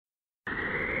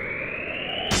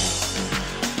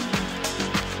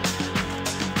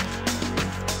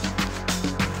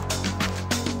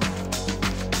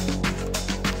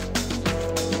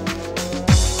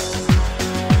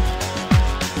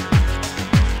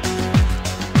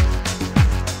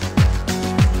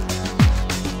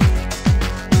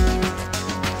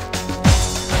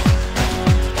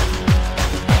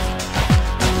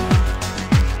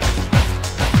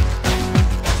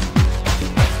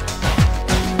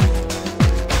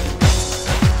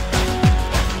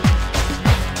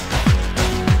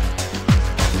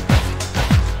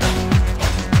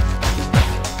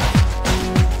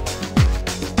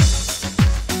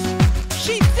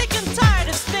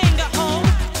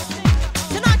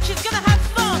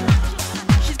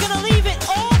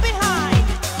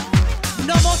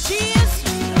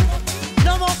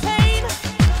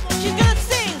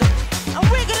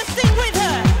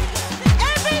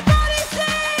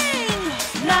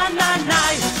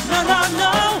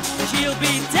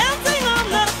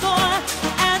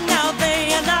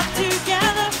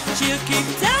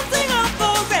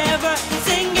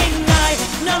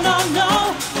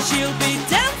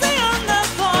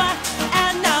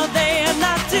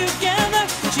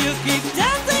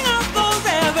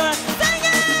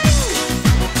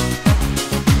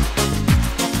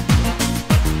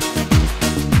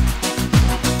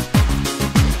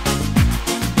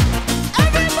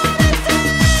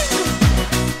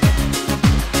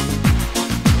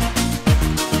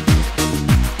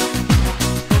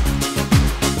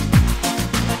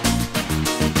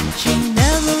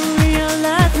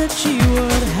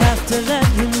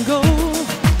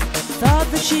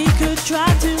she could try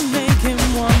to make him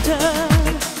wonder,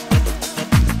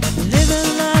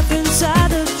 living life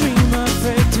inside a dream,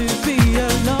 afraid to be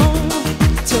alone,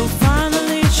 till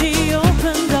finally she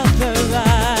opened up her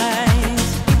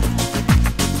eyes.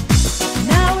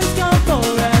 Now it's gone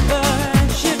forever,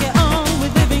 she'll get on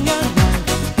with living her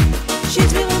life.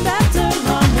 She's feeling better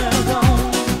on her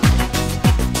own.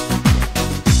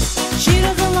 She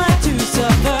doesn't like to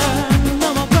suffer,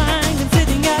 no more crying and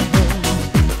sitting at home.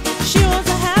 She wants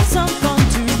to have some fun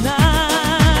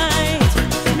tonight.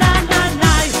 Night, night,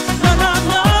 night, no, no,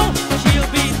 no.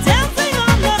 She'll be dancing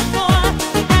on the floor,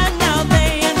 and now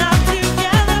they are not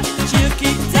together. She'll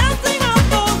keep dancing on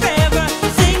forever,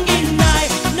 singing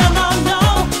night, no, no, no.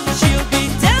 She'll be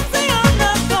dancing on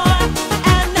the floor,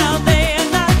 and now they are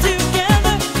not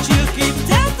together. She'll keep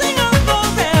dancing on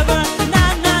forever.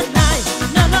 Night, night, night,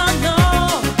 no, no, no.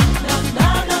 No, no,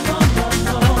 no, no, no,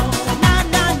 no. Night,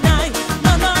 night, night,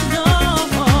 no, no, no.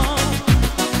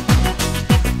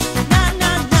 Night,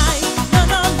 night, night, no,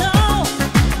 no, no.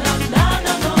 No, no,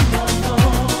 no, no, no, no.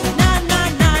 Night,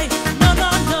 night, night, no,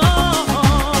 no, no.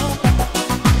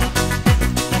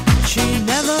 She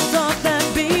never thought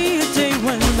there'd be a day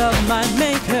when love might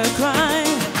make her cry.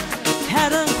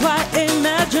 Hadn't quite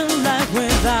imagined life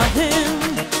without him.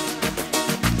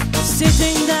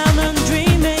 Sitting down and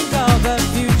dreaming of a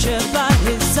future by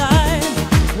his side,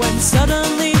 when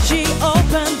suddenly she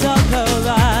opened up her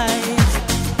eyes.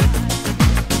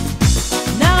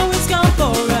 Now it's gone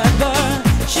forever,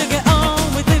 she'll get on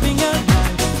with living her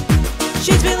life.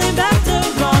 She's feeling better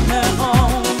on her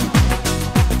own.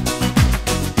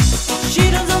 She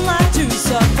doesn't like to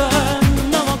suffer,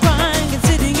 no more crying and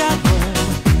sitting at home.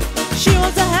 She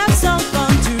wants to have some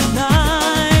fun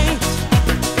tonight.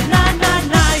 Night, night,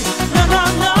 night, no, no,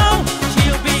 no.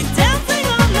 She'll be dancing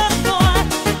on the floor,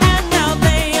 and now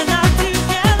they are not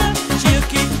together. She'll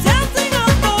keep dancing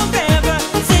on forever,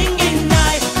 singing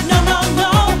night, no, no,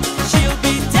 no. She'll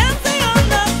be dancing on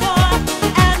the floor,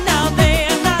 and now they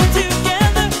are not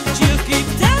together. She'll keep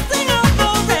dancing on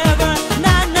forever.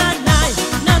 Night, night, night,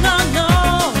 no, no, no.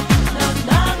 No,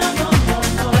 no, no, no, no,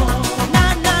 no.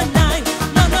 Night, night, night,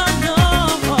 no, no, no.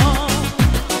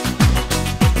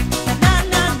 Night,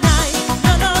 night, night,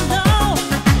 no, no, no.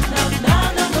 No, no,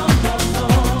 no, no, no, no.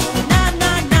 Night,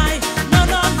 night, night, no,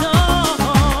 no, no.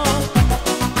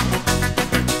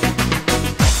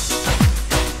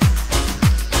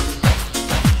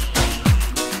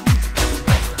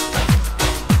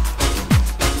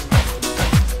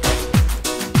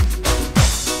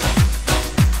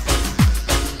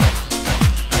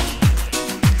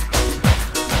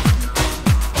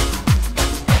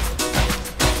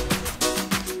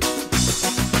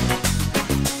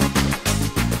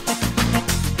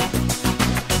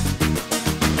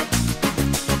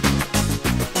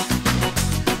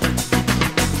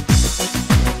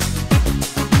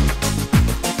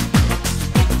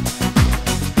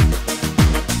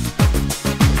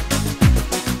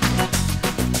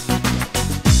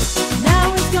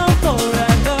 Now it's gone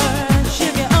forever,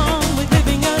 she'll get on with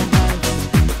living her life.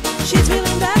 She's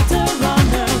feeling better on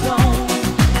her own.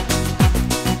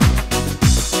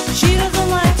 She doesn't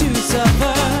like to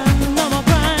suffer, no more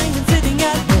crying and sitting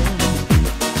at home.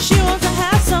 She wants to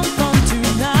have some fun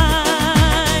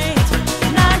tonight.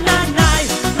 Night, night, night,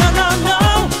 no, no, no.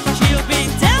 She'll be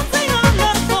dancing on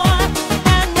the floor,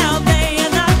 and now they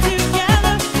are not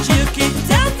together. She'll keep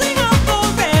dancing on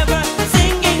forever,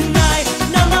 singing night,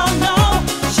 no, no, no.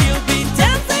 She'll be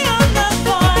dancing on the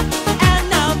floor, and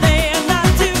now they are not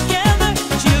together.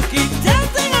 She'll keep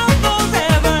dancing on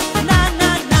forever. Night,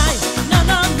 night, night, no,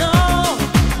 no, no.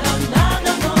 No, no,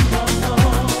 no, no, no, no.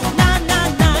 Night,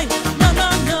 night, night, no, no,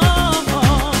 no.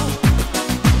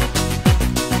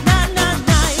 Night, night,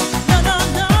 night, no, no,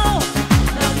 no.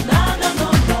 No, no, no, no,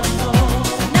 no, no.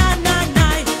 Night, night,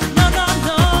 night, no, no,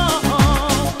 no.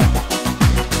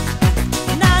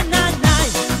 Night, night,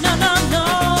 night, no, no, no.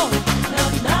 No,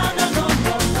 no, no, no,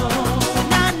 no, no.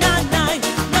 Night, night, night,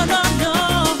 no, no, no.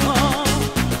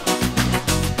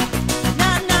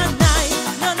 Night, night, night,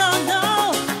 no, no, no.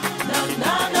 No,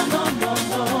 no, no, no, no,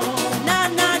 no.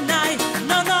 Night, night, night,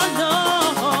 no, no, no.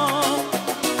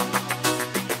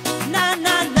 Night,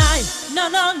 night, night, no,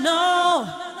 no, no.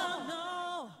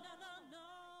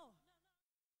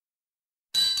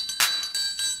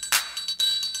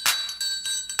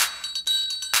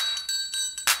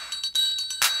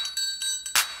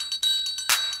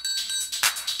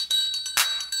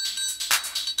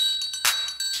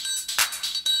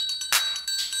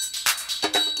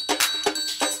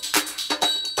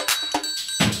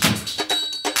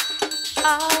 I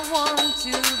want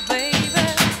to, baby.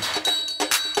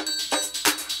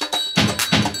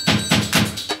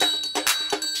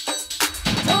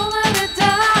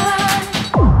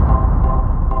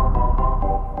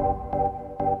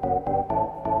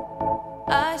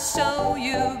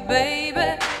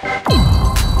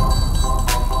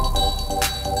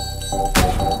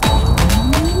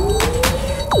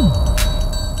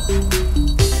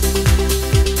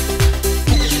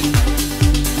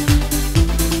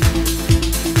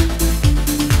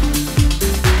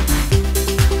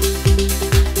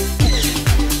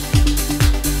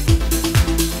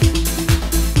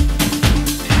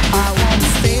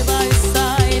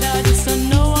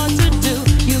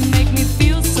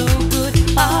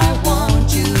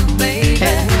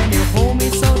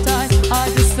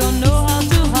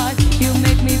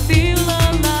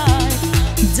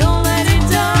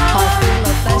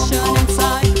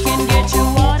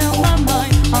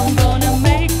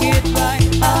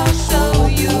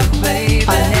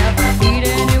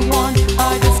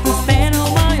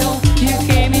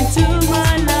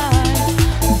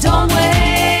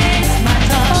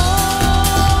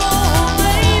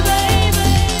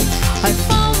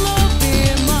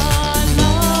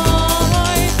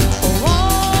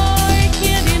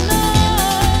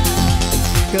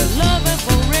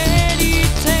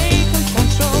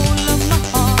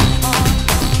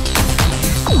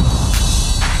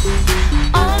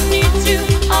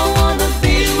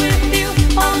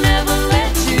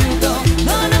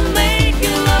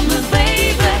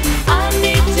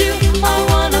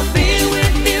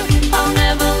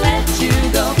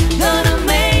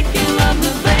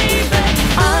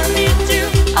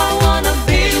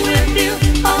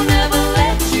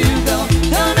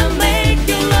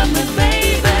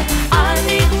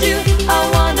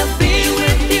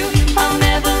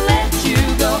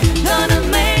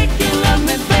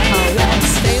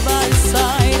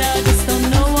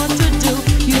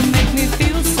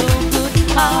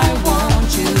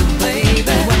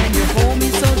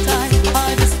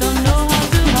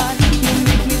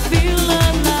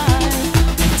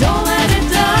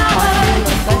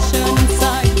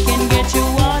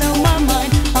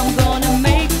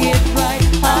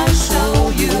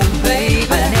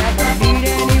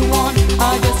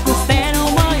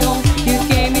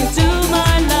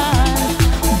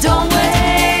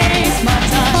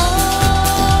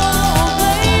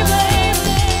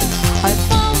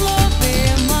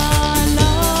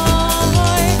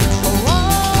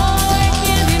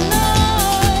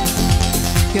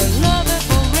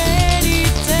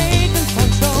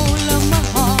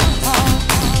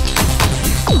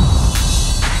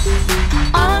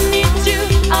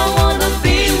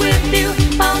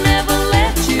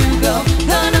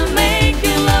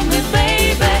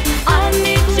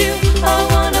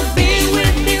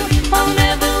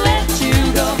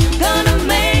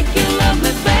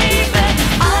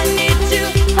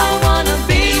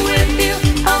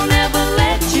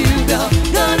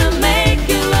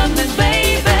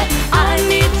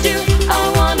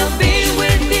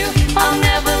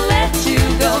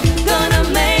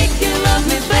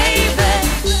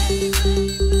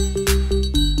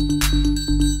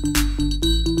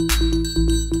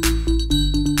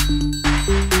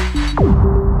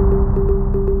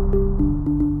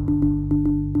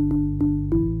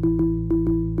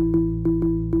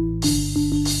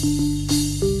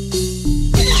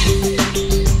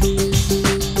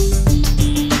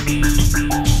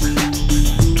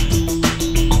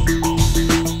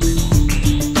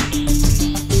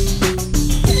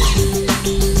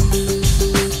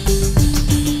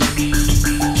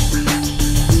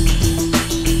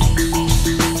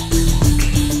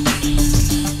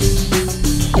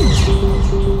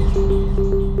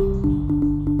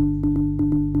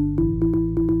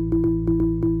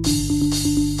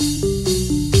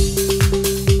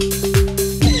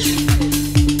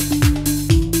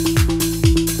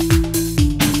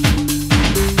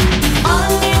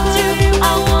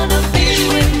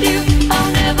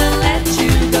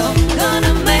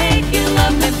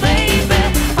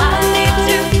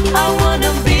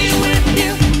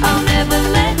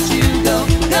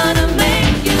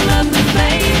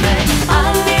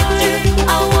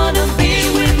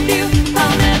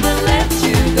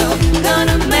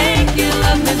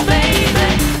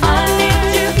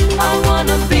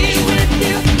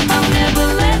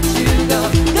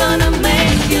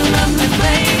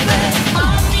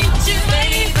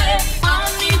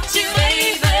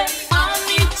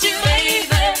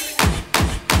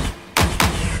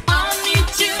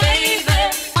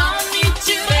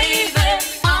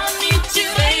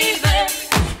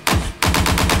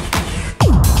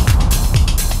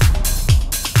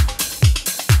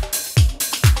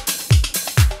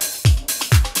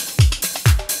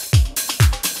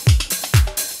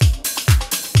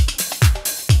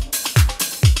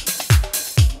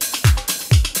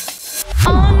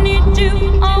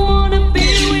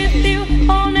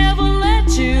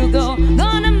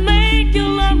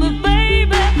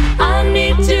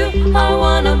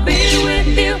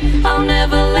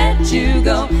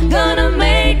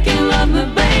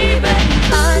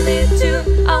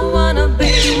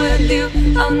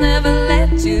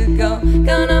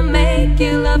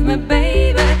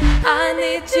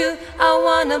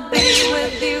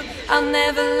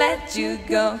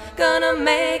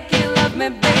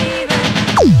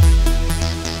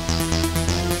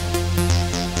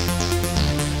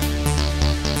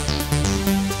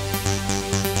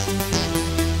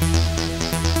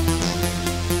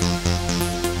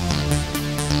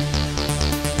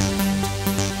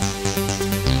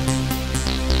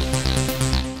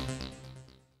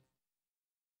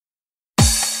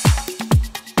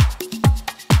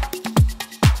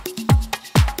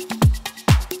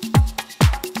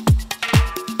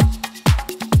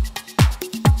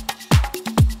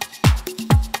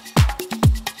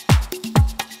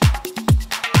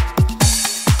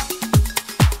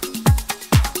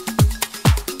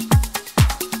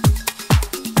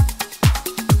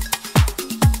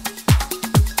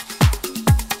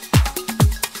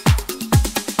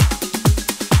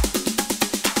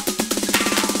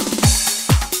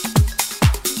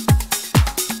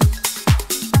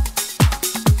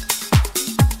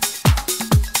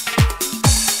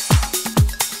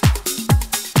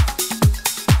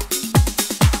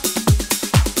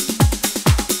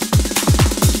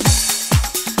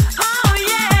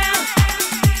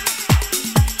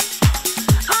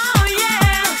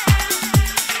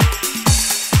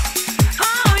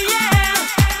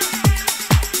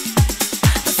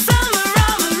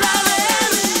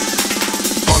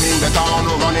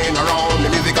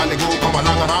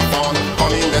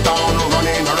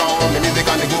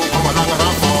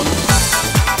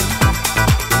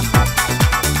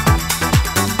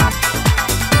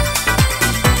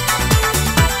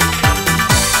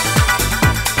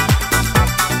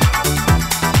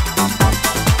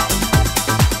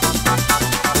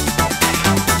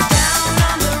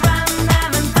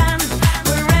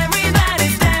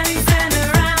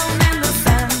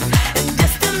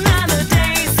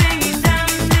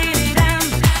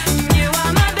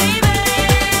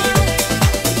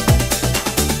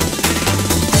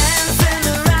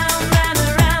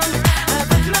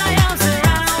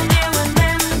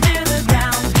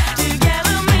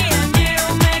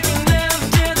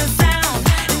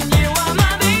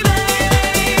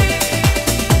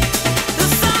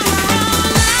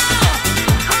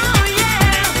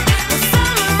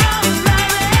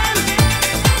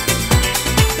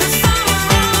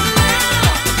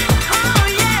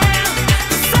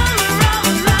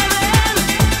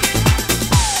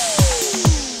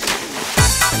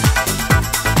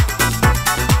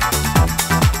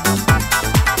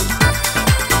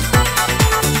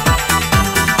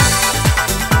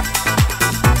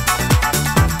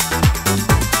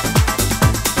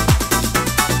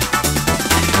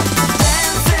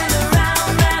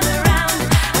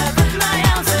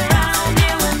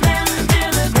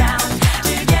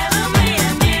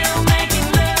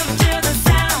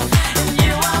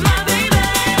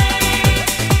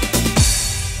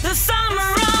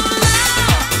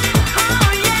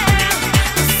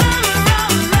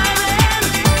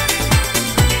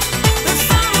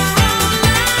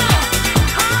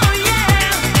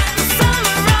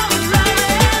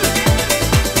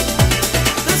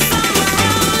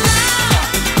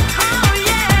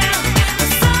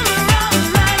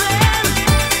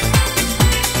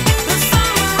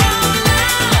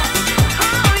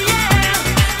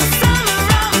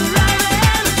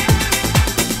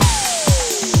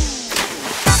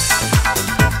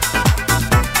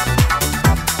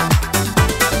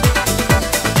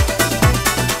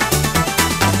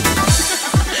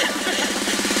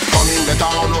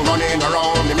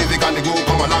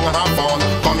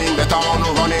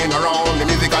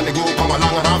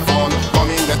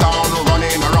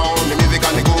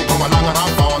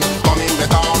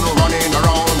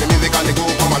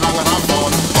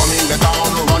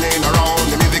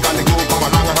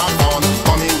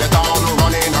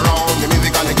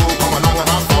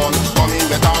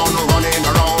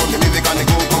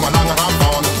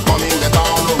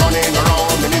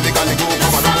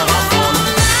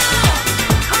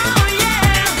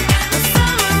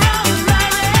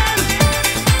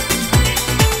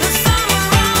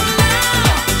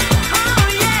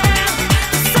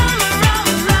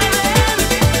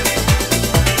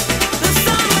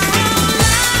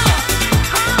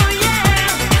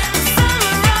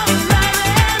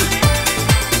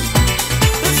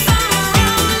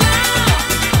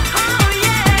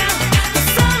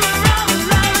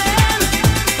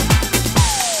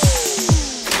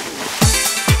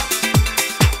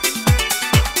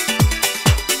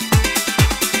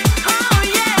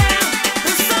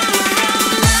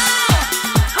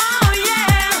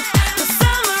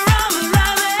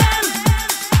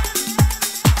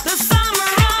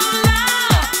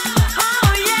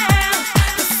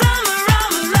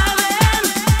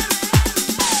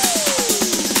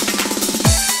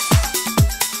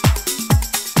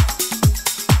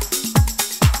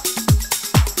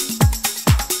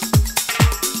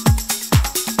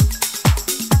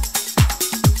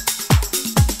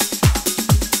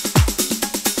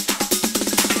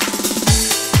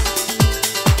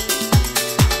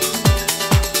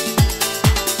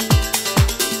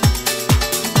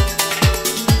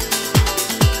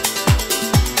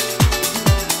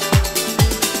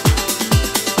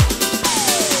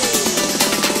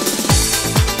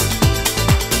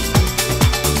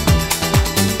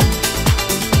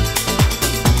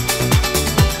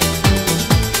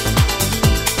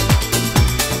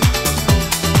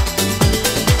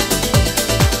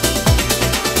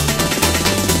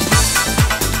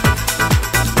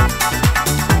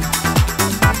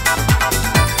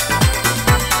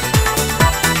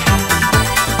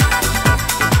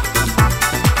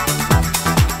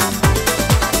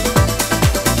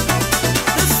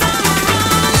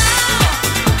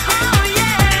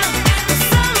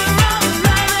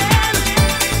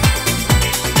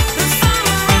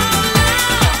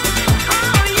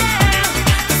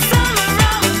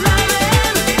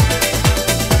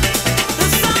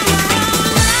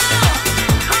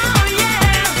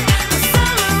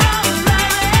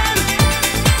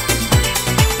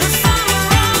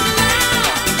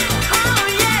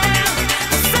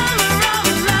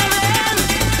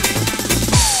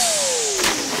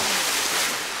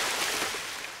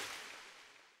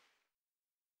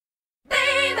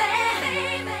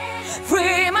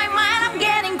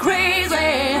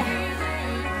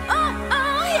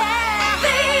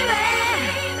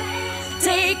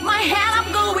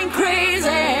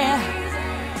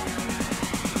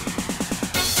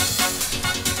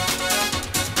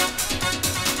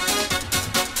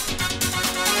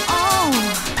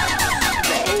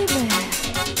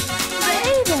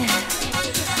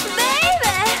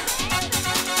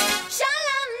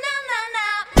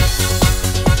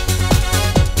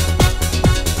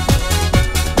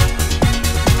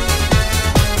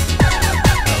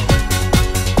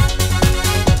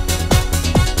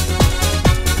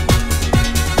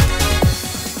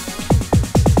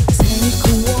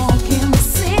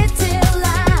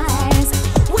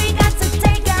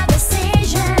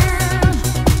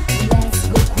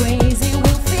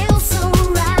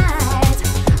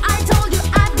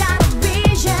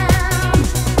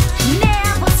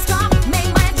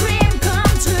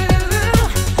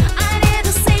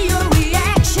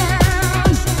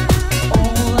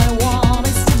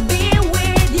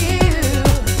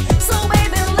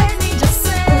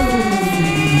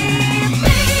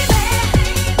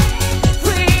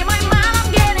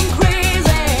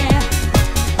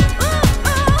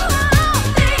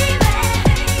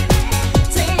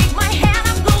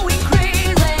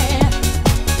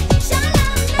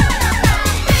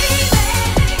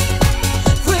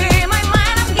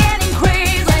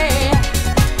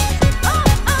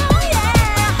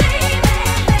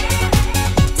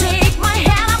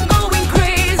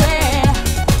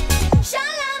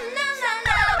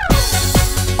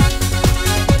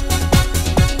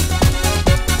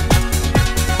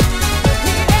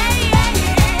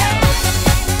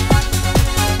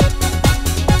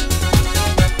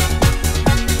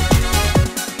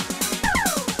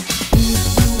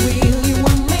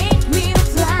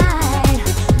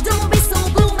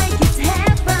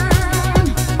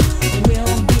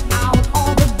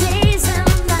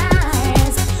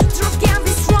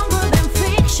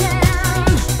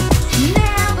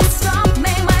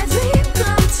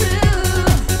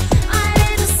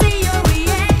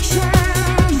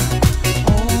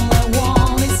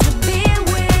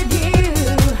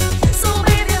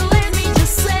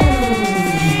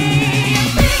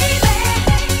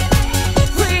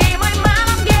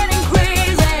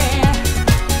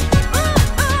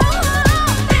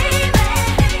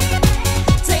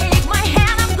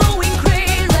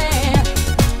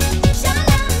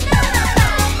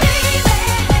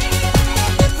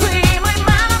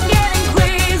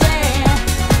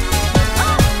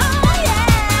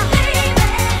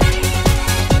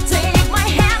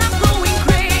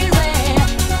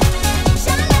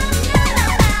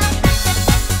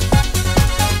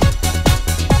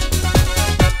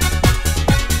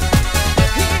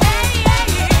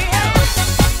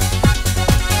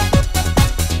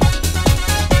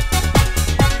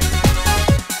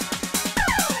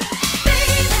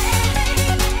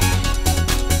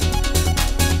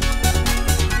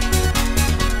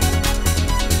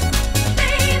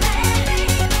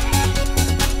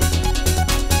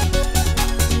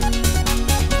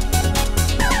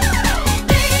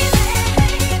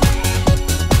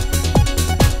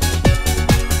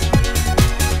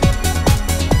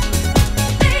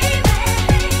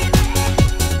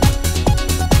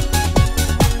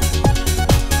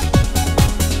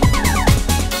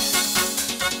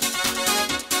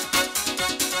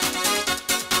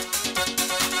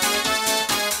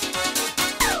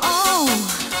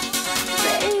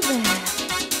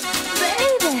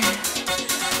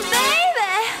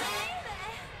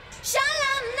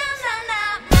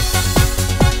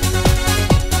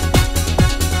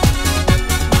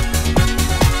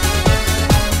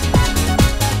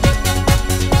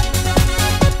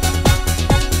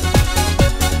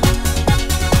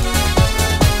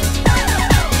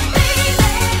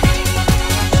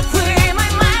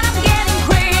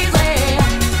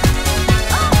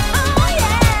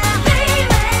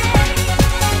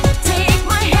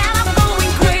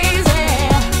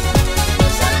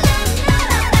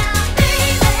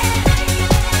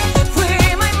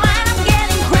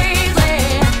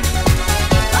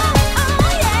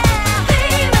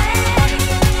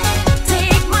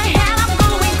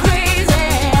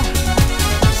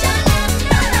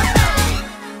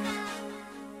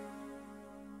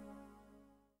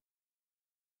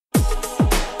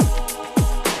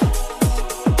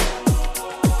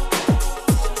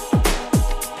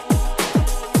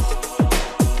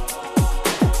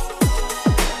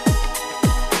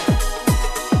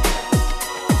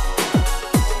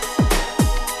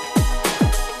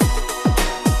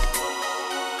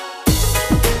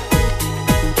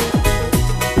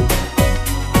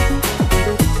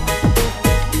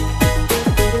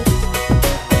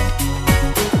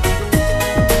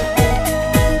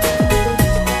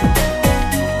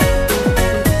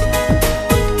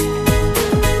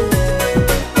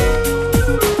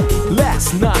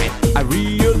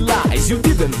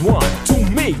 one to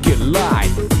make it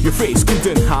light. Your face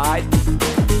couldn't hide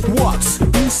what's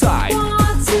inside.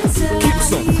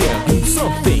 Keep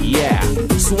something, yeah,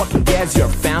 so I can get your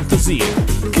fantasy.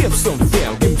 Keep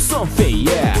something,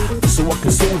 yeah, so I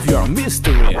can solve your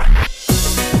mystery.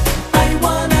 I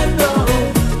wanna know,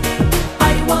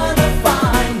 I wanna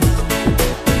find.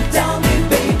 Tell me,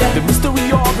 baby, The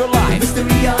mystery of your life.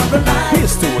 mystery of your life.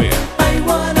 History, I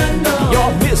wanna know,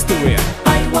 your mystery.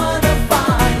 I wanna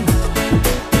find.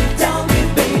 Tell me,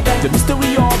 baby, The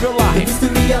mystery of your life.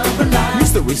 mystery of your life.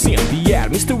 Mysteries in the air,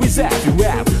 mysteries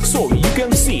everywhere. So you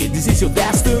can see this is your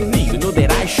destiny. You know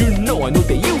that I should know, I know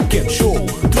that you can show.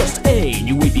 Trust in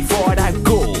you way before I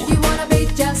go. You wanna be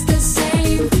just the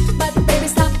same, but baby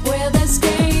stop with this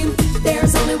game.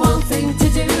 There's only one thing to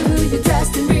do. You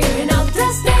trust in me and I'll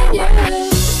trust in you.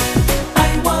 I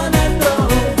wanna know,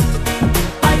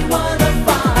 I wanna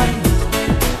find.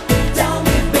 Tell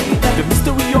me, baby, The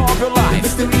mystery of your life.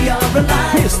 mystery of your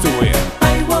life. History,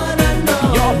 I wanna know,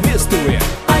 your mystery.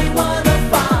 I wanna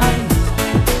find.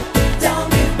 Tell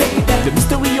me, baby, The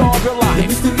mystery of your life.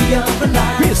 mystery of your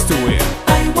life. History,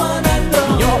 I wanna know,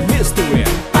 your mystery.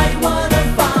 I wanna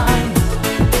find.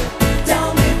 Tell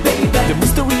me, baby, The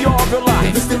mystery of your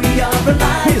life. mystery of your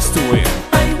life. History,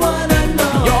 I wanna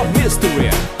know, your mystery.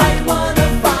 I wanna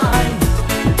find.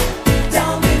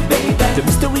 Tell me, baby, The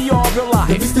mystery of your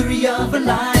life. mystery of your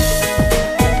life.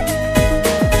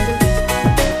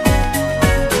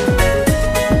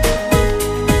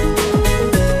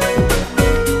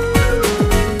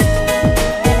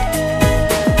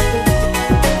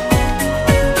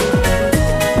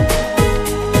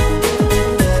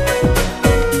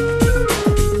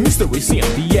 Mysteries in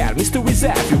the air, mysteries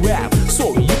everywhere.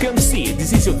 So you can see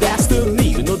this is your destiny.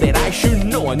 You know that I should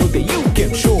know, I know that you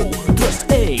can show.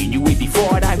 Trust in you way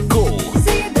before I go.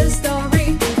 See the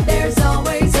story, there's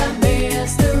always a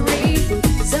mystery.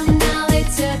 So now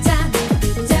it's your time.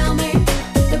 Tell me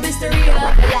the mystery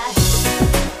of your life.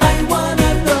 I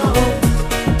wanna know,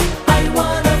 I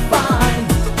wanna find.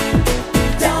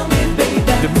 Tell me, baby,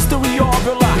 The mystery of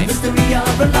your life. mystery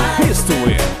of your life.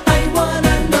 History, I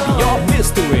wanna know, your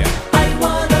mystery. I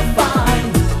wanna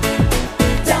find.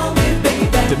 Tell me, baby,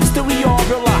 The mystery of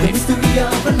your life. mystery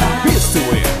of your life.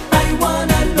 History, I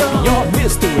wanna know, your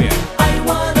mystery. I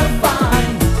wanna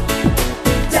find.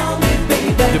 Tell me,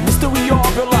 baby, The mystery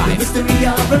of your life. mystery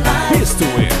of your life.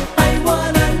 History, I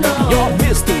wanna know, your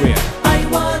mystery. I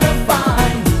wanna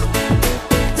find.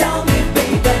 Tell me,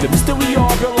 baby, The mystery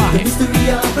of your life. mystery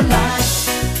of your life.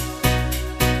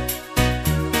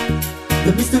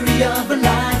 The mystery of your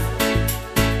life.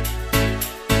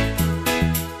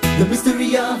 The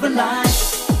mystery of your life.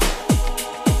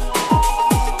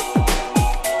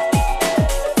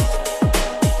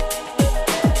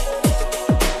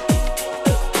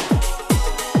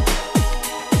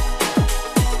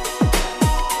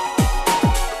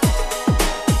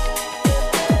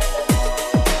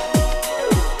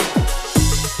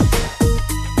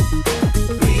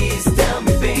 Please tell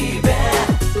me, baby.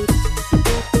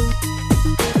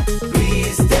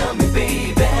 Please tell me,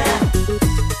 baby.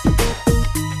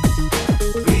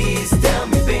 Please tell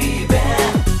me, baby.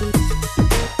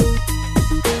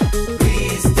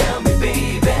 Please tell me,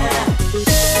 baby.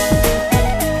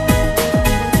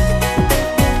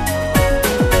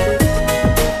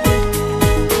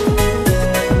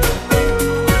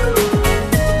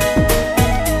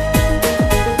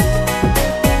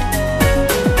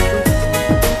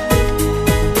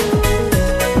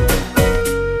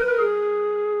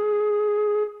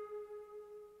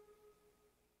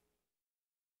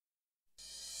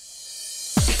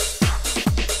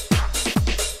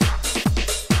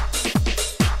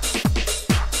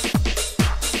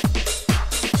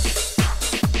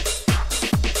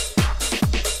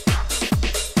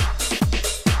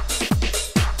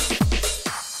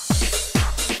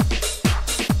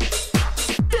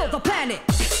 Feel the planet.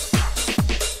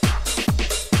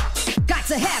 Got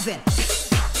to have it.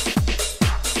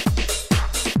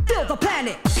 Feel the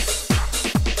planet.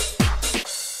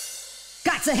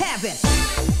 Got to have it.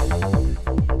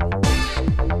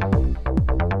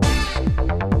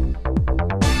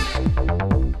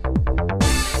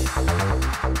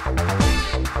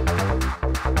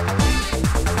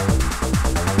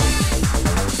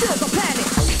 Feel the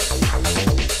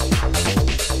planet.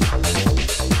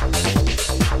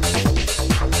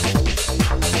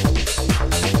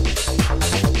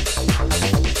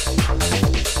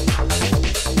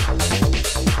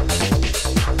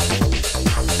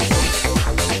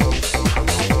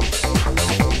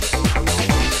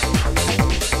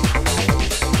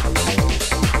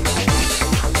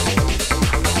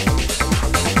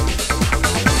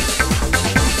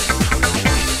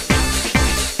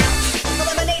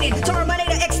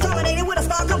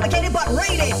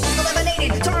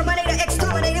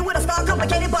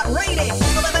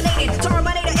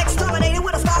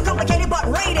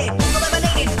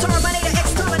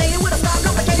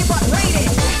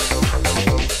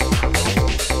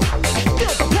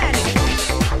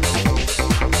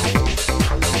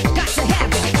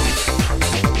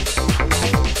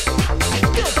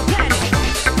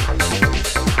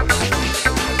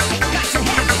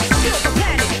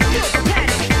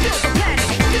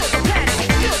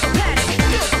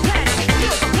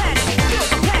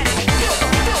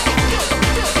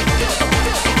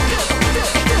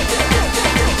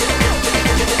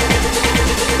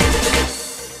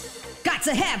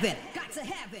 have it. Got to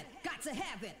have it. Got to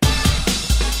have it.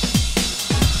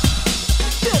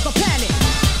 Feel the panic.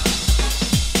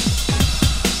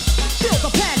 Feel the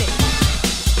panic.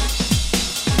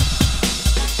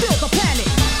 Feel the panic.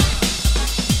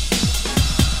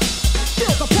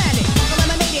 Feel the panic.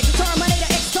 Eliminated, terminated,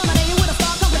 exterminated with a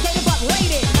star complicated but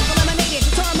rated. Eliminated,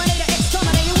 terminated,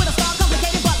 exterminated with a star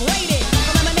complicated but rated.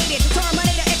 Eliminated,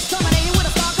 terminated, exterminated with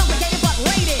a star complicated but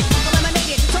rated.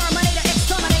 Eliminated, terminated,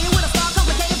 exterminated with a star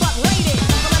complicated but rated.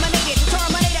 Eliminated,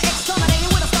 terminated, exterminated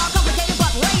with a star complicated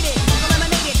but rated.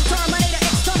 Eliminated, terminated,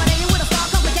 exterminated with a star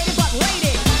complicated but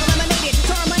rated. Eliminated,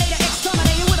 terminated,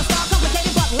 exterminated with a star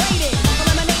complicated but rated.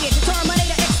 Eliminated,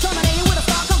 terminated, exterminated with a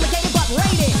star complicated but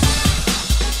rated.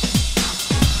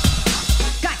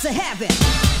 Got to have it.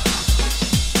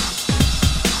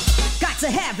 Got to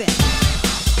have it.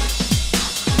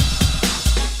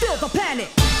 Feel the panic.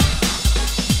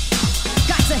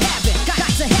 Got to have it. Got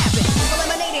to have it.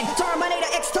 Eliminated,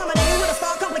 terminated, exterminated with a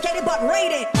star complicated but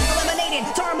rated. Eliminated,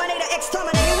 terminated,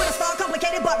 exterminated with a star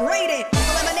complicated but rated.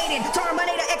 Eliminated,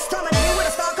 terminated, exterminated with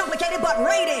a star complicated but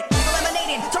rated.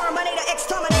 Eliminated, terminated,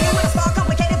 exterminated with a star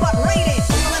complicated but rated.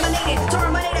 Eliminated,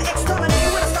 terminated, exterminated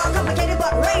with a star complicated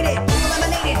but rated.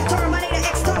 Eliminated, terminated,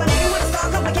 exterminated with a star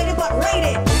complicated but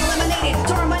rated. Eliminated,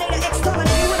 terminated,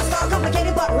 exterminated with a star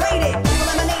complicated but rated.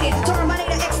 Eliminated,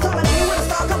 terminated, exterminated with a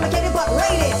star complicated but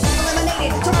rated.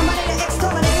 Eliminated, terminated,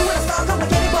 exterminated with a star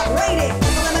complicated but rated. Eliminated, terminated, exterminated with a star complicated but rated.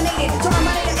 Eliminated,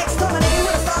 terminated, exterminated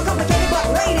with a star complicated but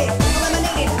rated.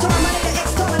 Eliminated, terminated,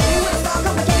 exterminated with a star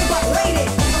complicated but rated.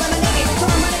 Eliminated,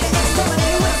 terminated,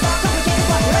 exterminated with a star complicated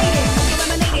but rated.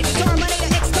 Eliminated, terminated,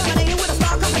 exterminated with a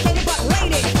star complicated but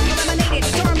rated. Eliminated,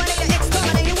 terminated, exterminated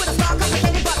with a star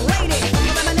complicated but rated.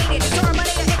 Eliminated,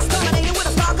 terminated, exterminated with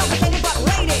a star complicated but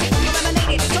rated.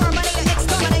 Eliminated, terminated,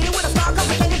 exterminated,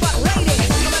 excomplicated but rated.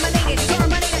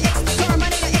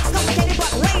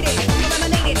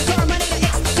 Eliminated,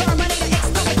 terminated, exterminated,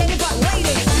 excomplicated but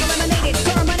rated. Eliminated,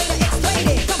 terminated,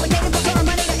 explated, complicated but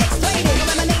terminated, explated.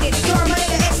 Eliminated,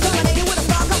 terminated, exterminated with a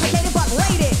star complicated but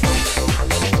rated.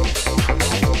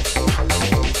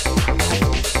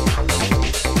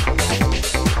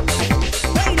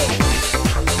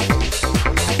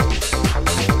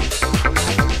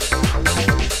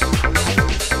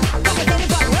 Complicated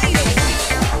but rated.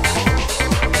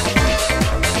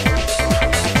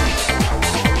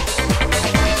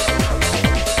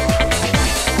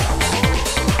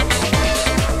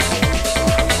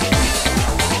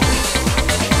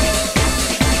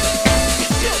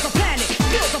 Feel the panic,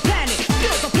 feel the panic,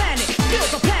 feel the panic, feel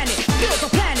the panic, feel the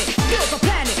panic, feel the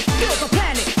panic, feel the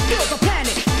panic, feel the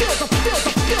panic, feel the feel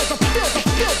the feel the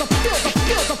feel the feel the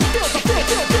feel the feel the feel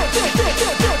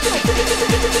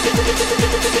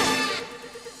the feel.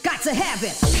 Got to have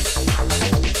it.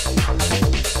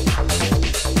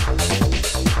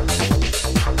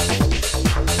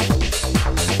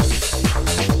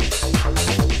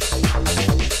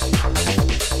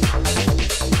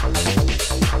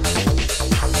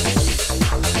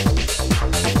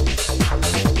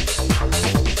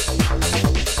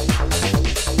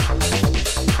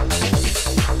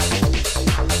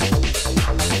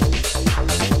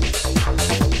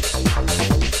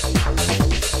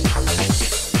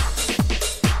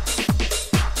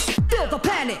 Feel the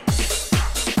panic.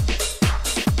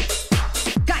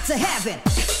 Got to have it.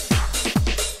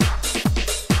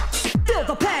 Feel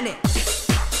the panic.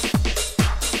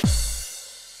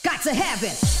 Got to have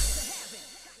it.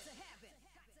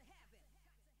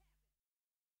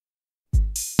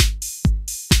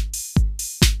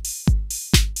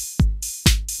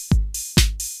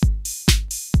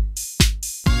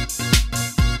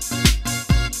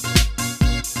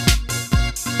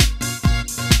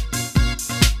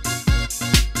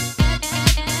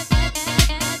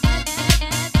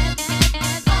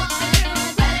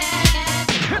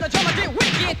 When the drummer get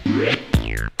wicked.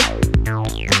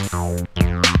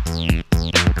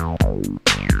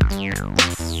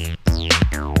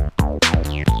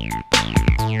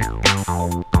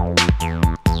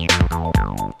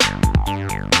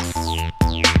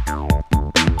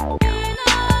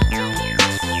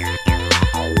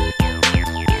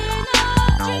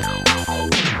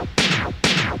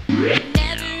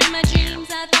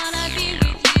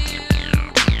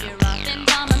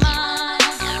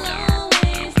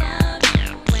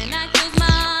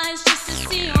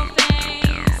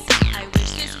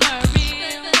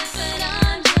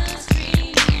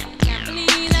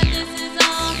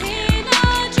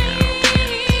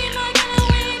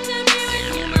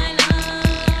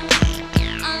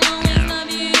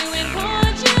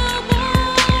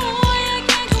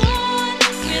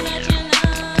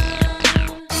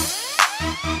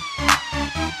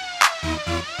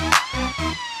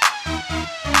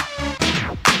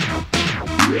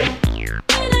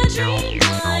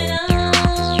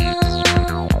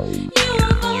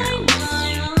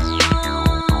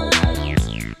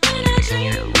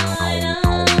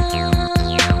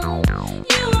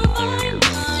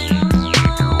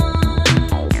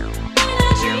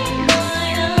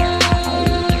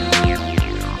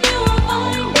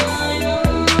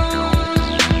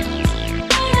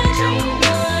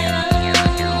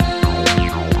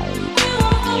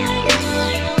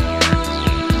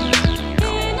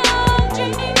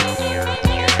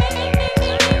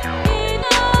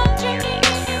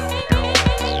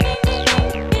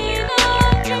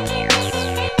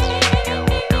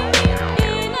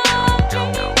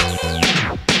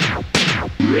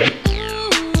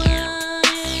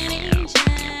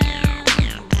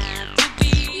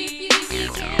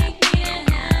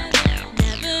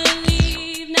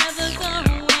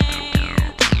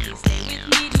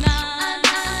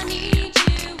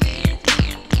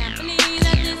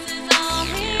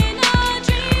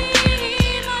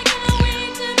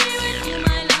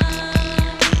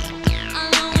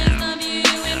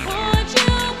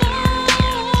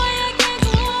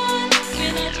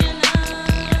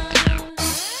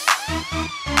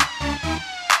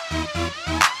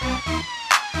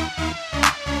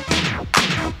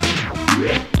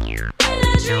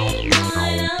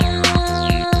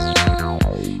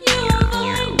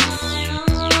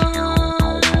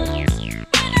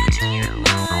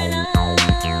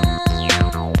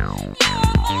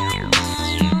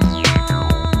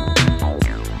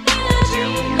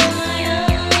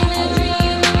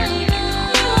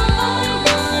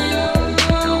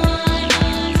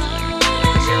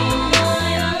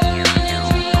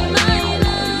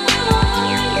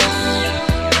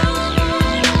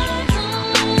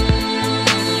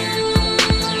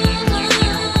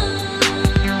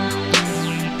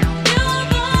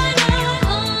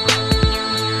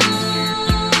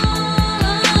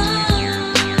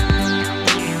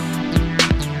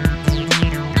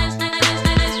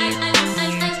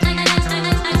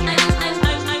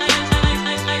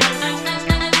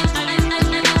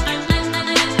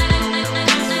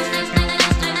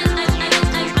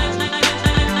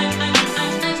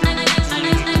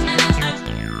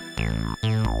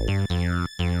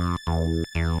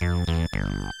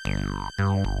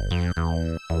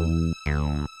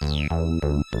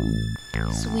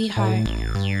 Sweetheart,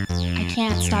 I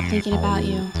can't stop thinking about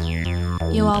you.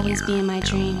 You'll always be in my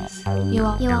dreams. You'll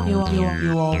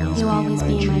always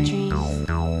be in my dreams.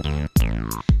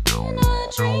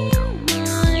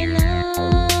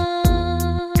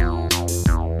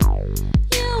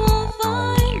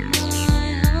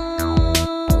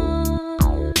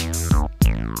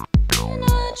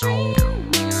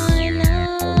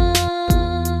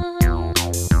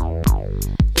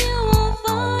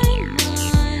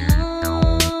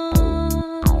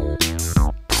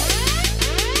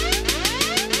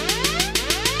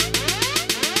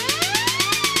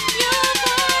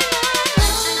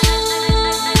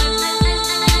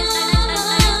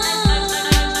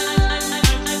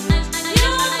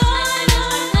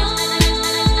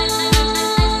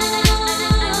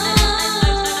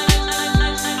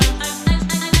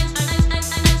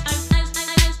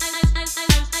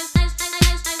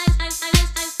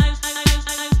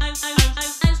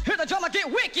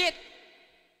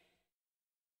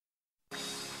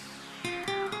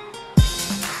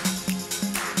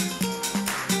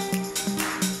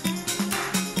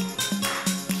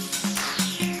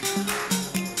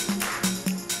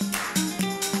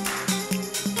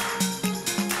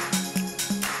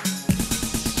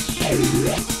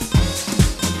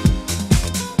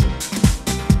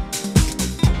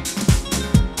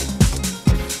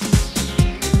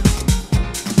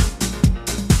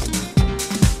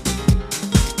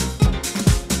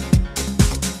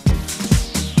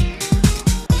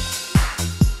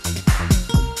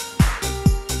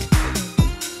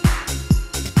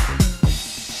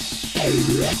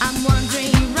 I'm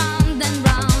wandering round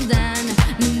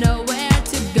and nowhere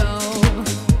to go.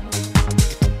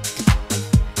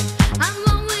 I'm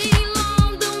lonely,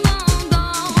 long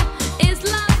though it's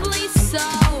lovely so.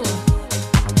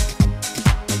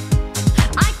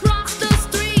 I cross the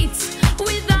streets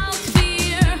without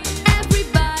fear.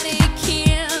 Everybody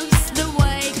keeps the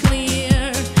way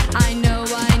clear. I know,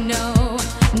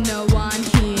 no one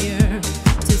here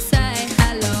to say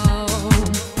hello.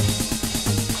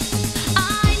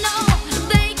 I know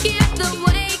they keep the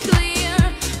way clear.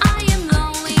 I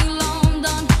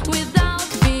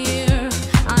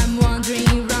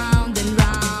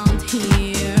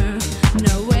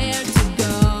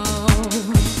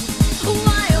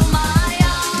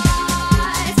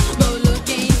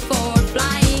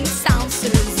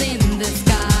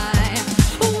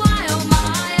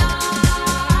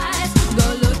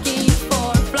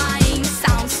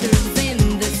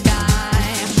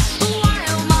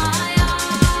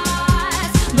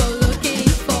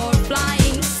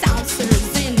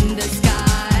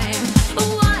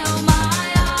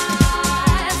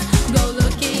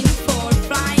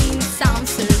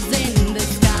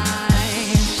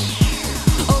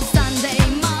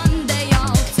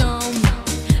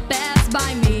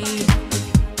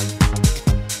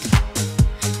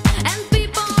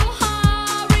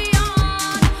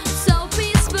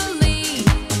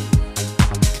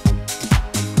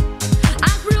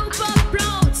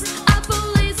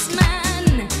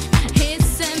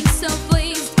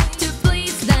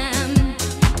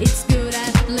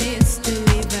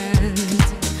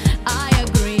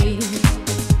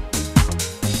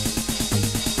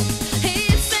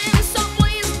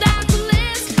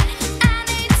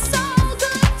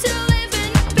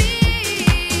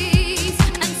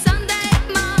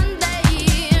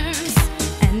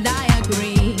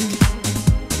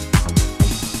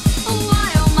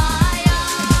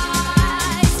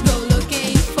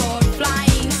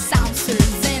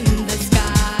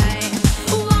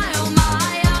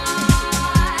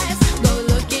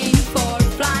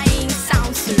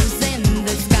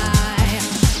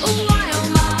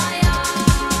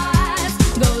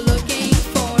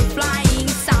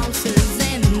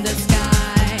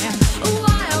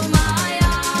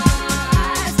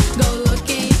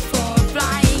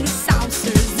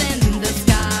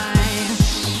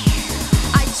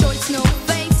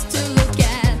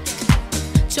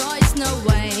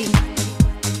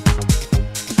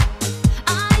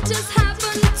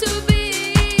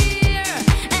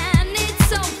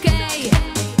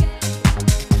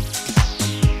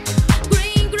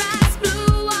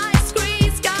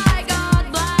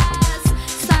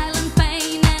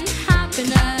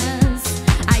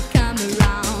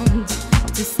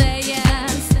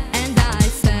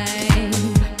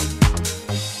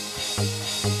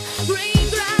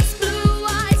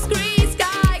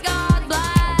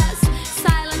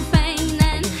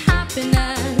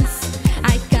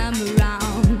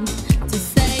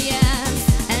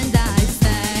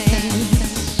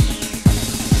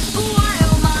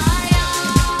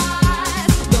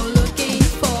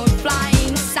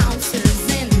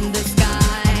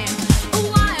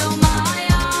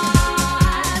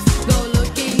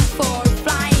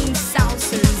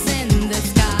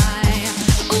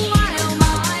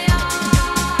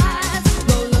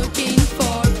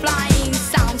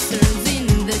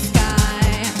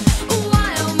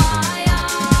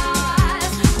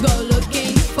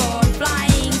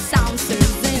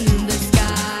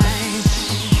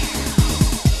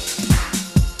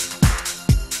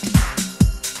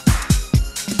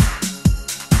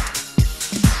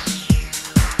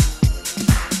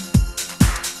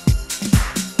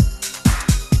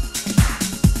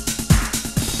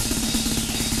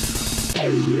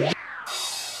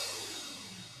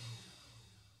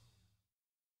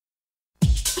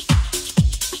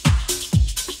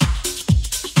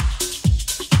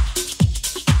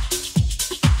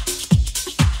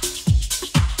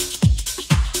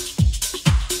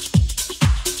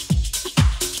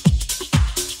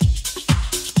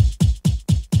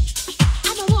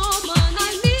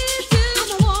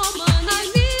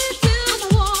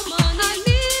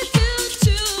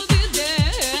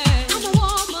I'm a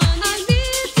woman, I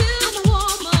need you.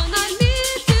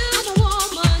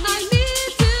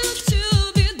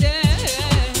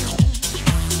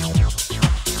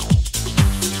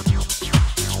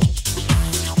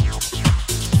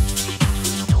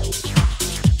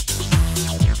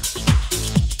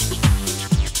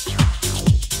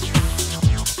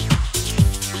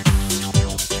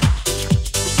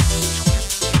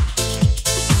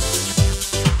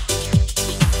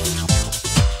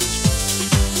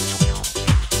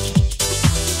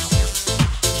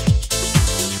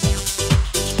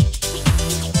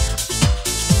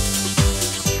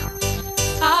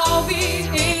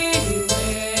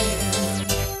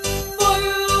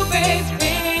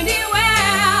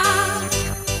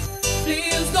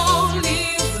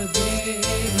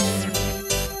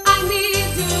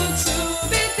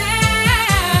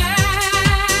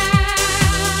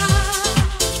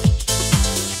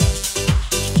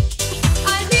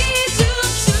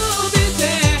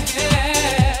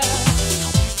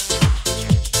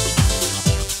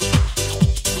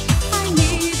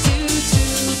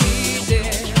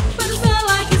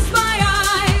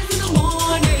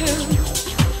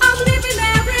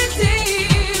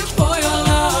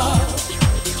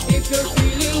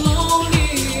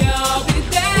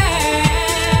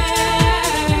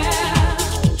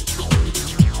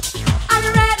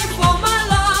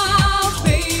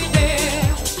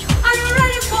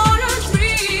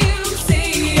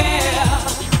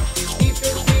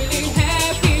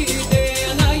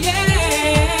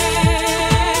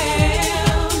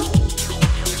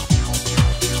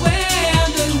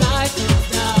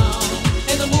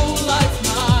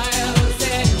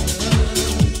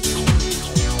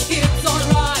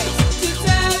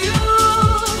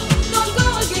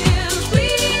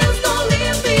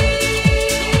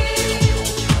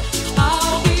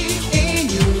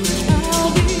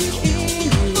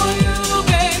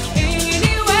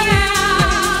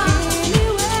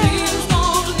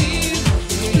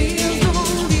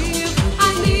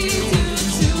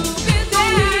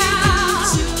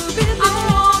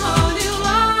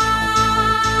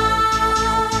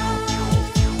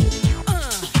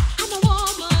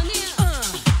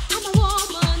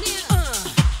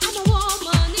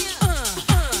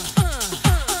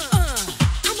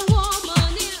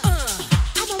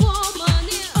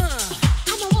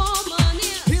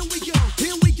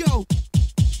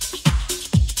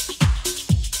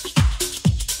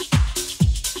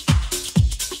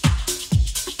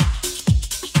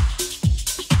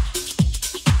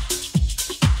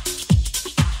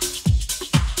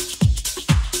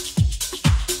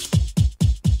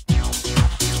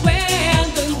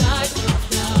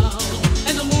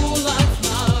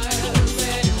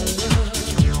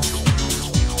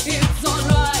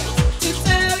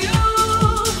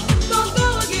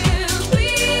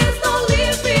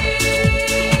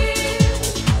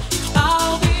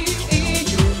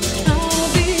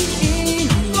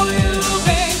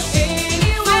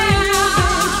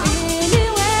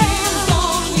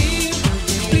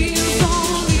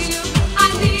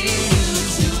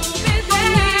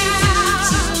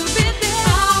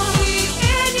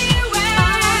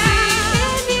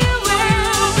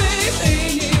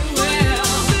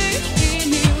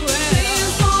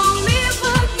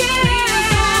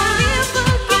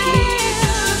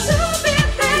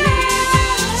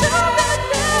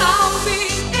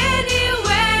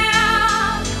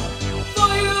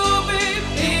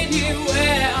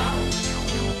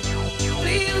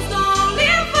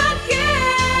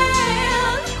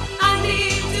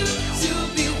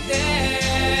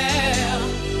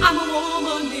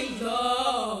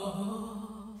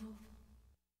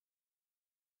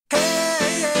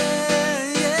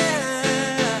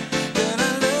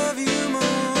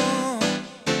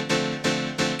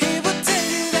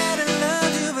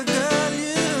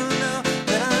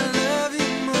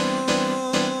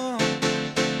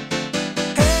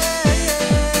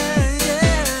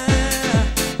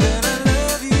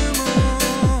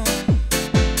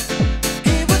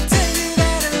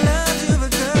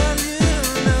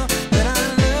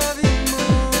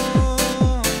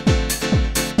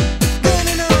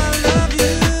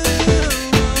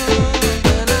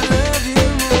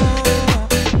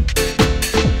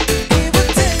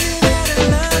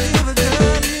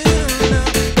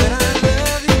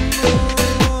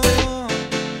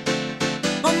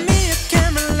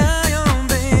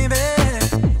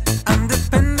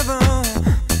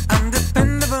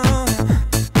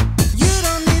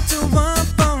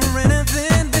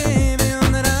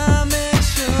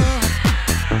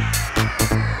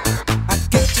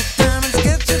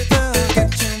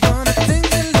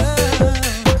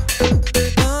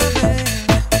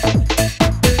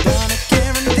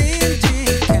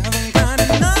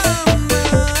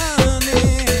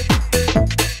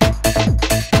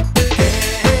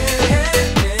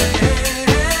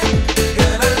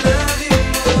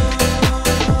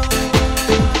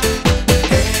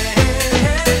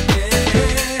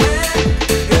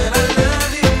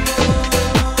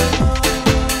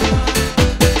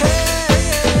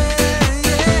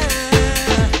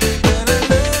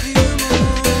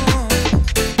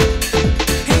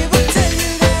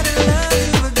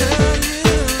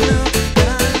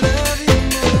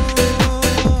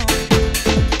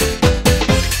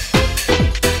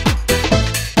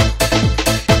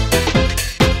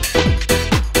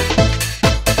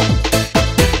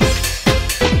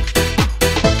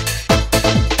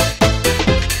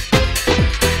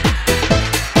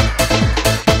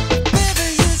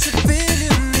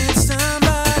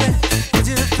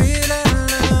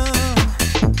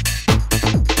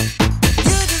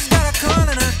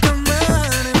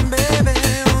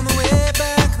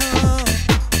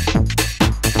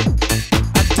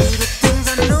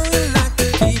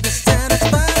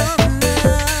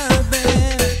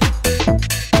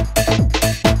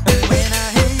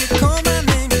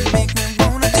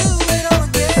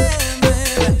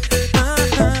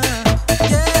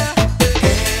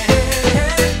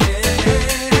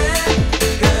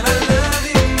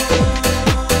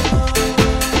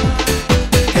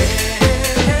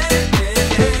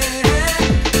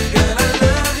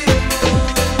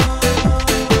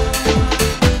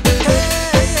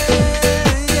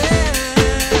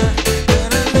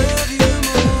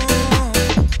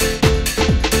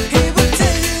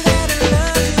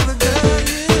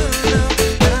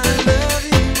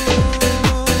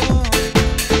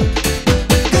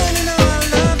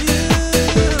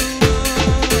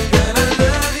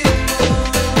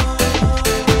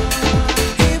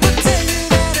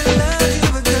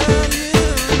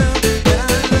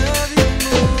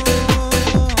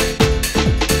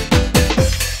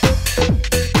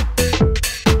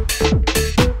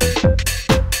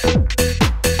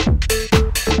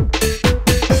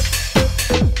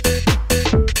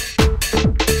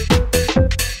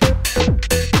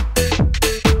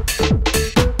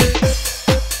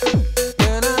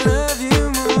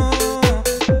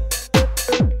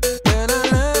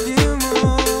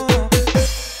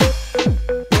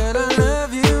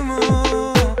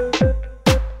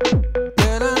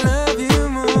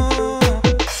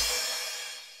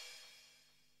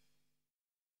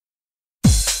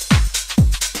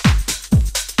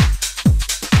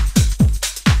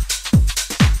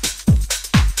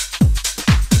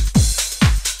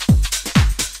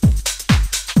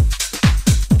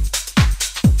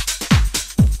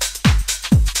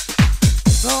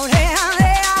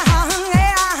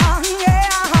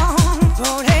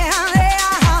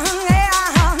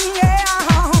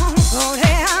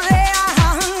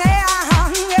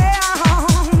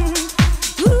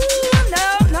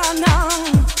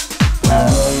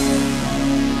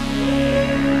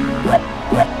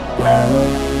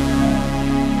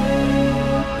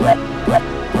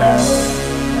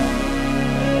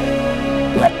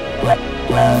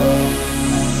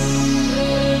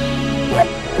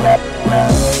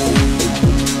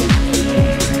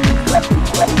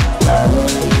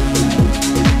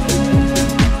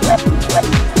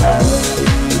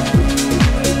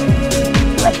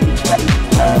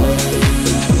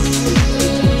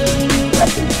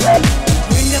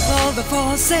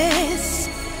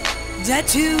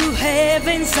 that you have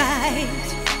inside.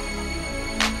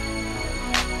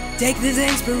 Take this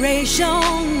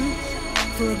inspiration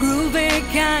for a groovy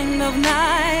kind of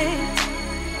night.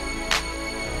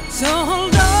 So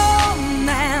hold on,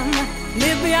 man,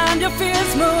 live beyond your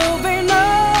fears, moving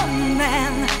on,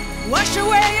 man. Wash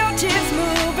away your tears,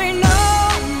 moving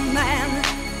on, man.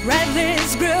 Ride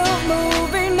this groove,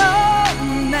 moving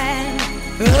on, man.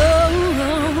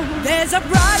 Oh, there's a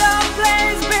brighter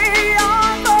place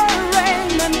beyond the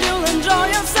rain, and you'll enjoy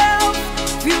yourself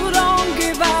if you don't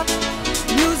give up.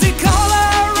 Music all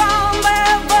around,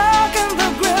 they're working the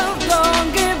groove, don't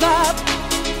give up.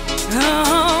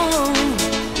 Oh,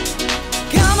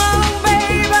 come on,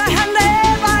 baby, and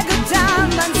have a good time,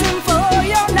 dancing for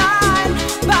your night,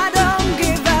 but don't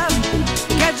give up.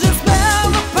 Catch the spell,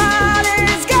 the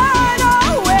party's going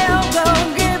away.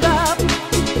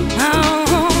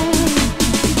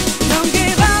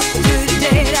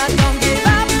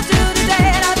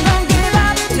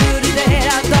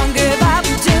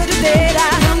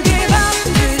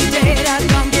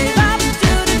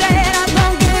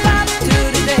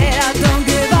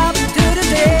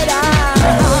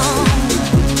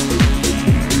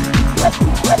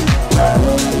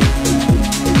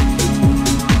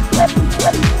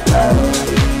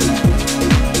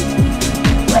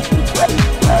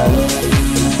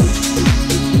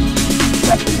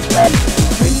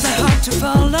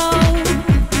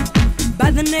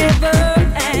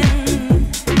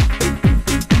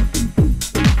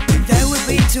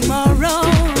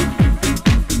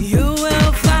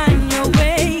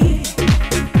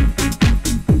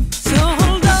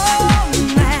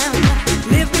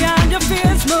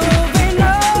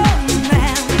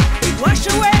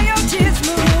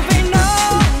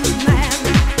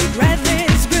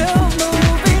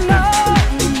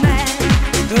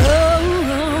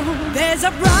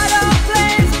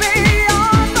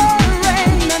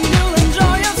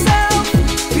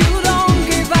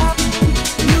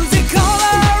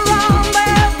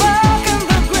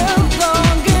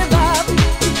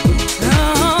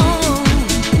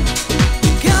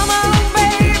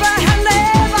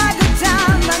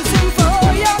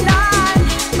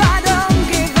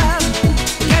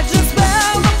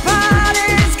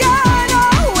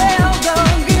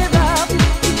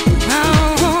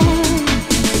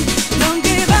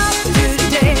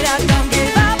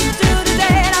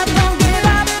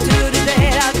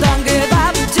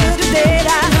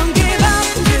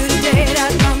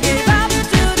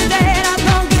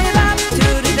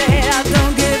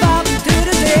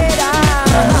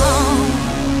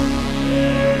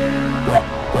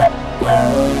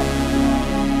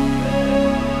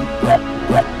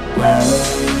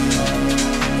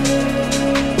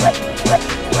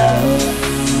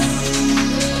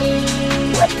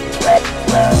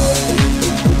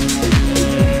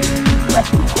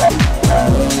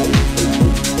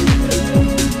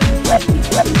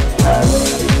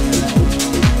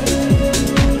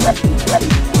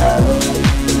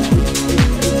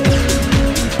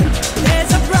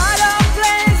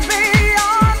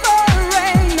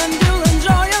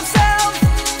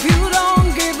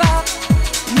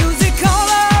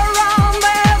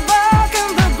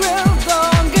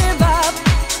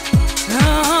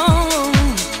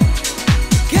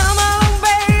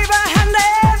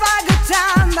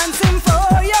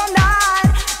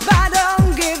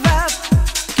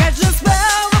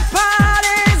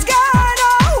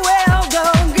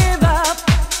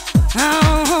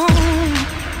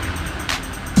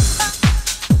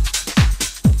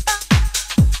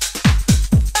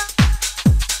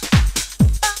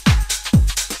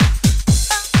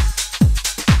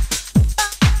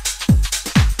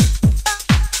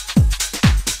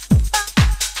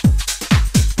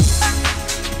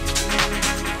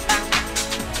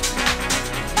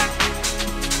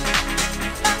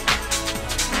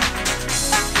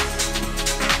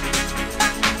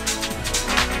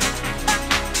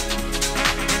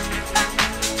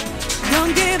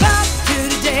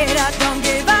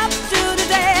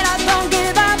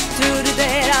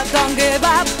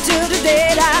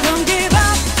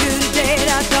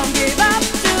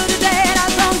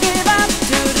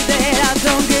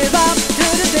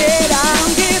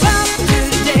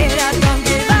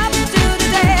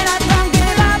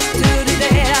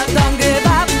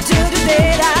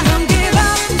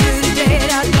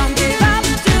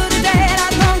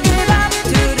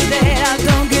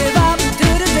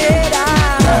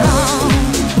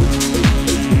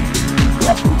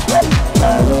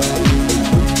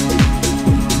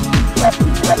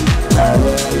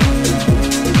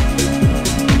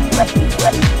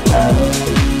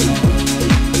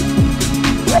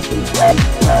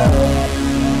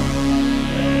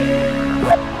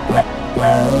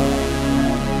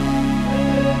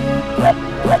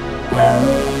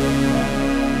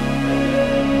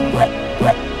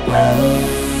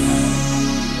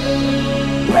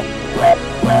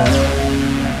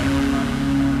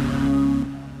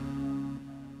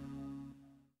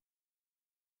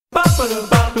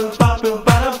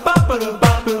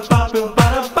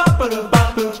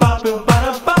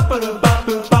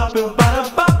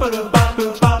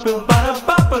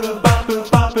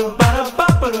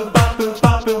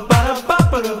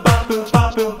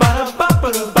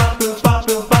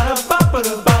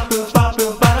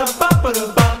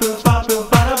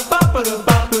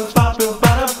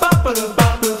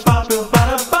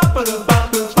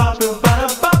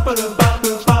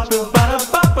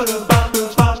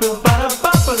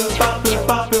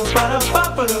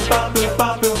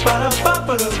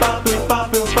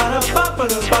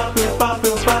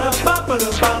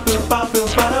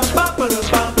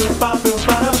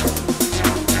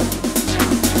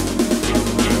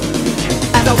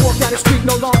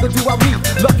 you I read.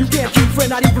 Love you can't keep, friend,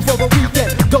 not even for a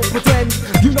weekend. Don't pretend,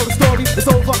 you know the story, it's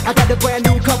over. I got a brand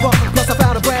new cover, plus I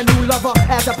found a brand new lover.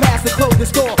 As I pass the clothing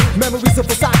store, memories of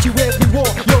Versace wears me war.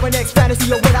 You're an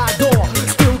ex-fantasy of what I adore.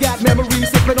 Still got memories,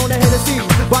 sipping on the Hennessy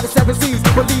by the 7 seas.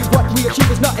 Believe what we achieve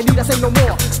is nothing, need I say no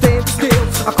more. Stand still,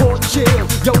 I call the chill.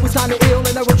 Yo, it's time to ill,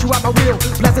 and I wrote you out my reel.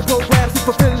 Blasted programs to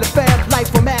fulfill the fam.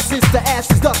 Life from ashes to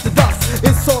ashes, dust to dust.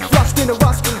 It's so flushed in a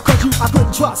rust, cause you I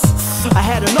couldn't trust. I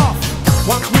had enough.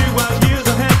 Once we were years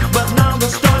ahead, but now the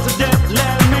stars are dead.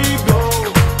 Let me go.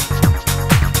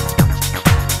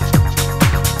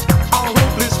 All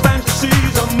hopeless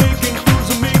fantasies are making fools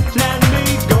of me. Let me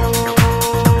go.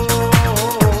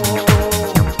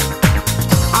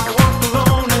 I walk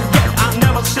alone and yet I'll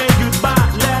never say goodbye.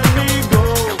 Let me go.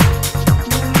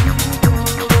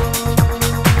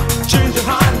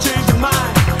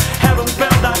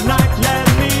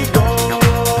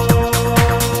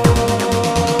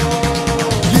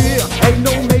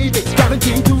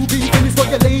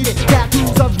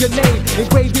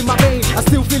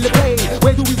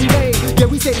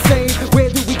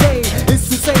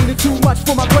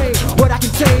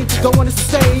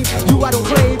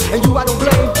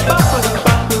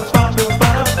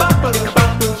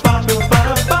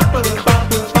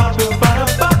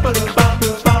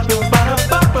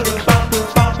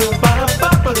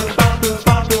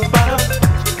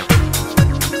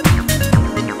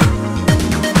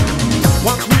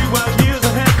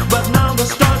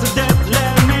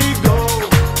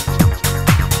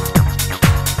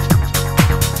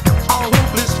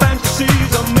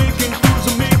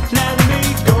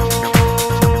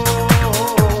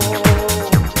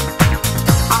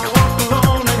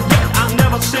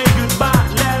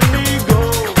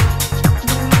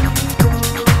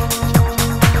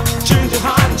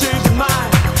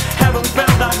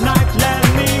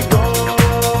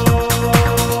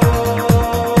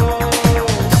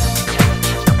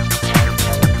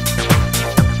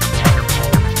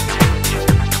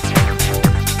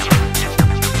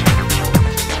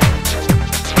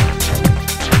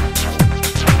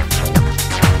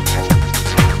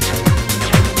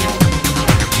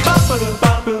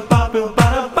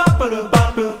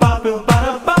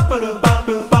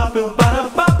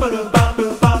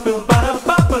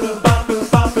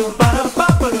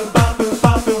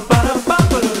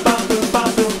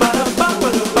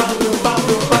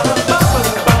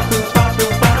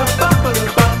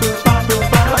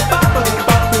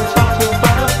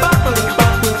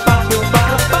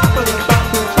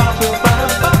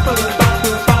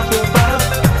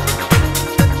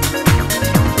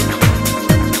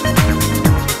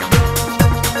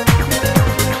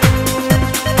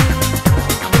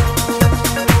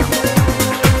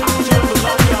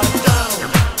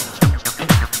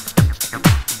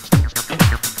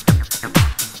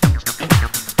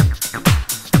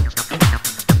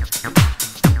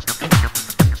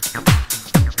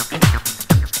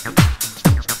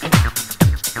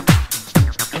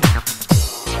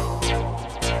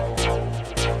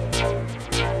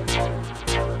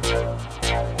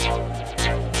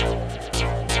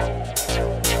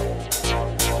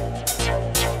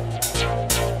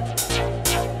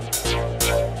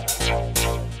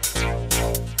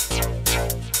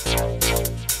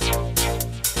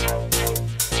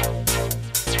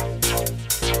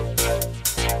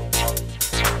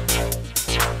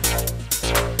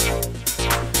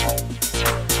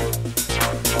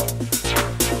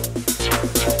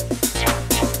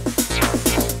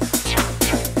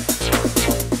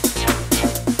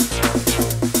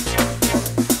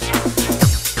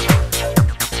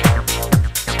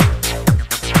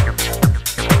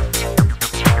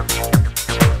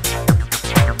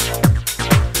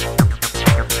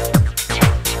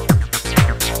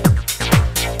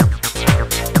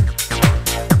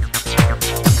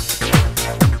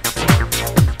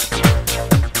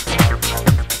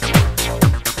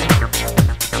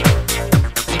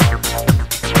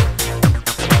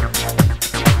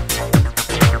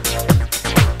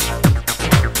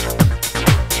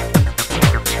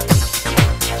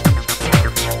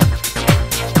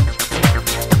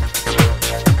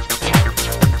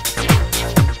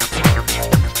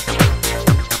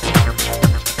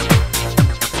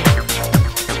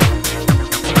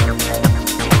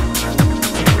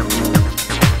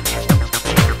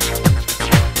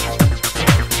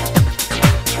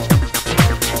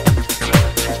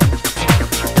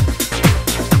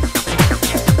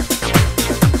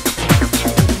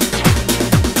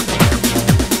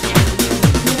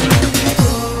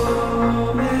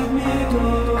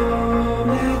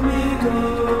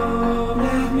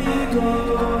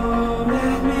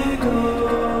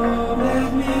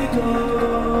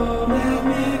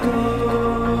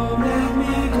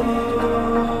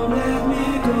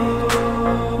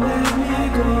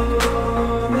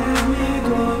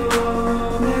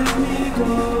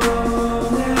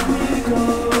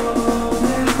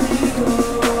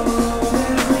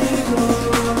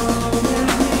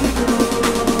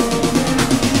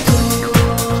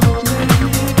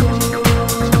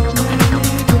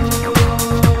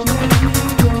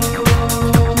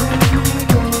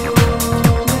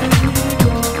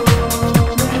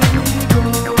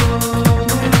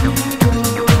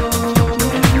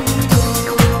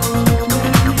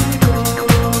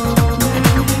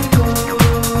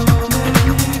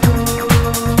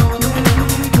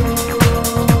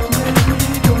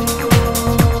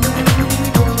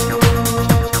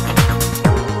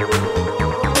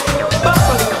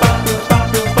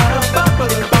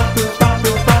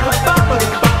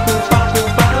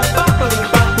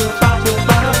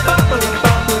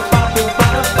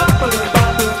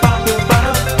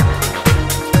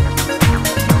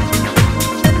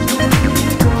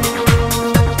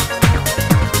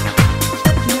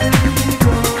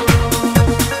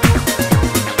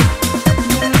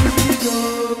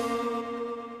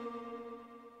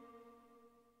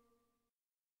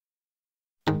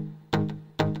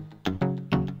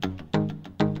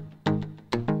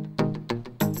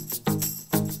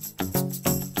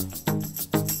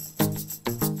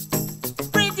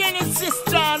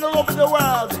 all over the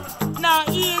world. Now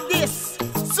hear this.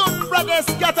 Sun Brothers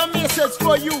got a message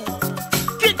for you.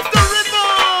 Kick the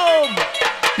rhythm.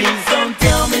 Please don't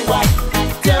tell me what,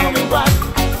 tell me what,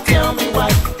 tell me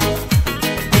what.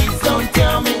 Please don't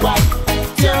tell me what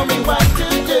to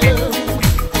do.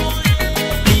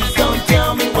 Please don't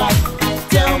tell me what,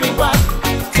 tell me what,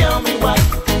 tell me what.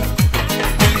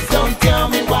 Please don't tell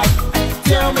me what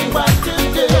to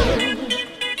do.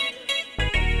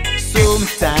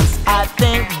 Sometimes I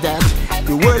think that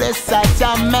the world is such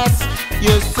a mess.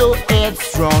 You're so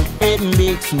headstrong, it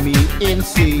makes me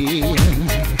insane.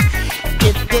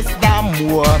 If this damn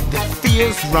world that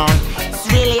feels wrong, it's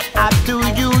really up to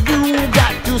you. You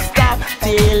got to stop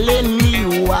telling me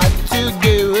what to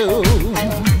do.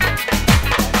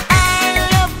 I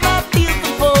love my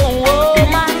beautiful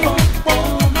woman.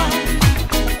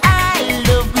 I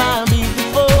love my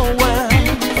beautiful world.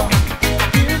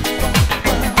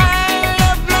 I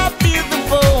love my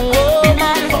beautiful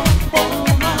woman.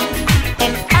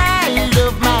 And I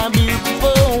love my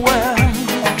beautiful world.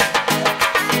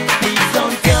 Please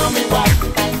don't tell me what,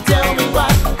 tell me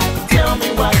what, tell me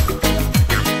what.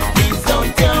 Please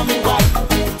don't tell me what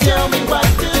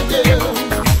to do.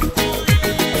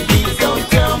 Please don't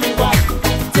tell me what,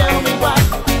 tell me what,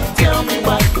 tell me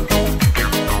what.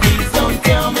 Please don't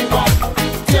tell me what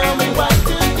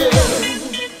to do.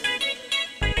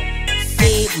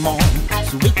 Say more,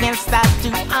 so we can start to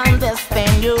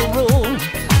understand your rule.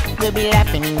 We'll be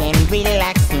laughing and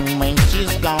relaxing when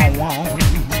she's gone.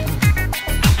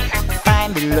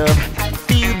 Find the love,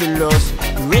 feel the loss,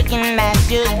 recognize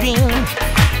your dream.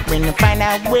 When you find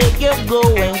out where you're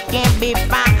going, can't be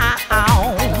found.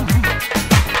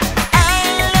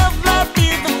 I love my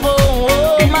beautiful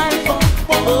woman.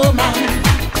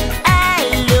 I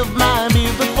love my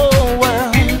beautiful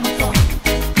world.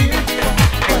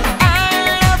 I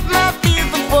love my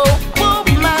beautiful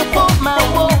woman.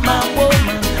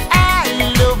 I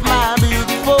love my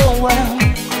beautiful world.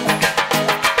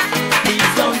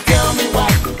 Please don't tell me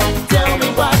what, tell me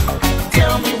what,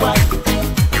 tell me what.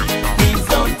 Please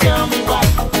don't tell me what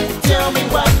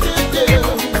to do.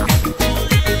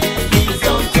 Please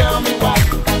don't tell me what,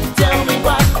 tell me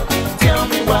what, tell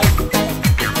me what.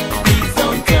 Please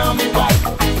don't tell me what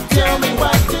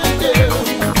to do.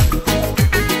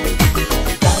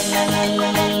 La la la la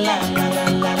la la la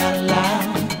la la la.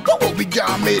 What will be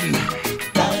jamming?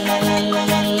 La la la la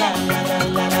la la la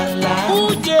la la la.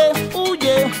 Ooh yeah,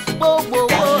 whoa whoa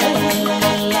whoa. La la la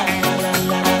la la la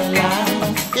la la.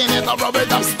 In it a rubber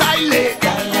dub style. La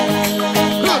la la la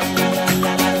la la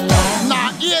la la. Now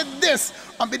hear this.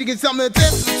 I'm beating it some of the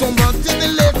tips, some to the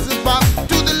left,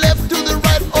 to the left, to the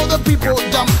right, all the people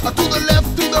jump. To the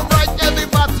left, to the right,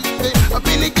 everybody stay. I'm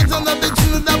beating it on the big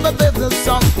tune of a business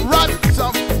song. Rock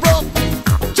song, rock,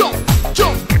 jump,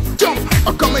 jump, jump.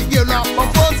 I'm coming here now, my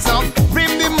phone sound.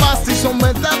 Bring the master, some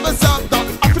type of sound.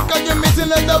 Africa, you're missing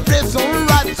in the place, on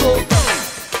right, so.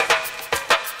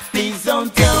 Please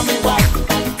don't tell me what,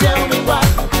 tell me what,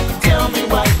 tell me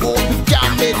what. Go be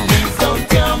jamming. Please don't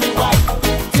tell me what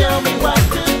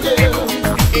to do.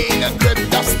 In a grip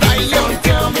of style. Don't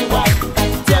tell me what,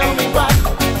 tell me what,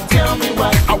 tell me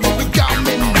what. I will be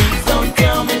jamming. Please don't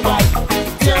tell me what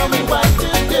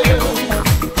to do.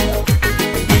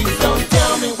 Please don't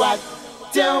tell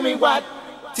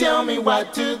me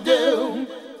what to do.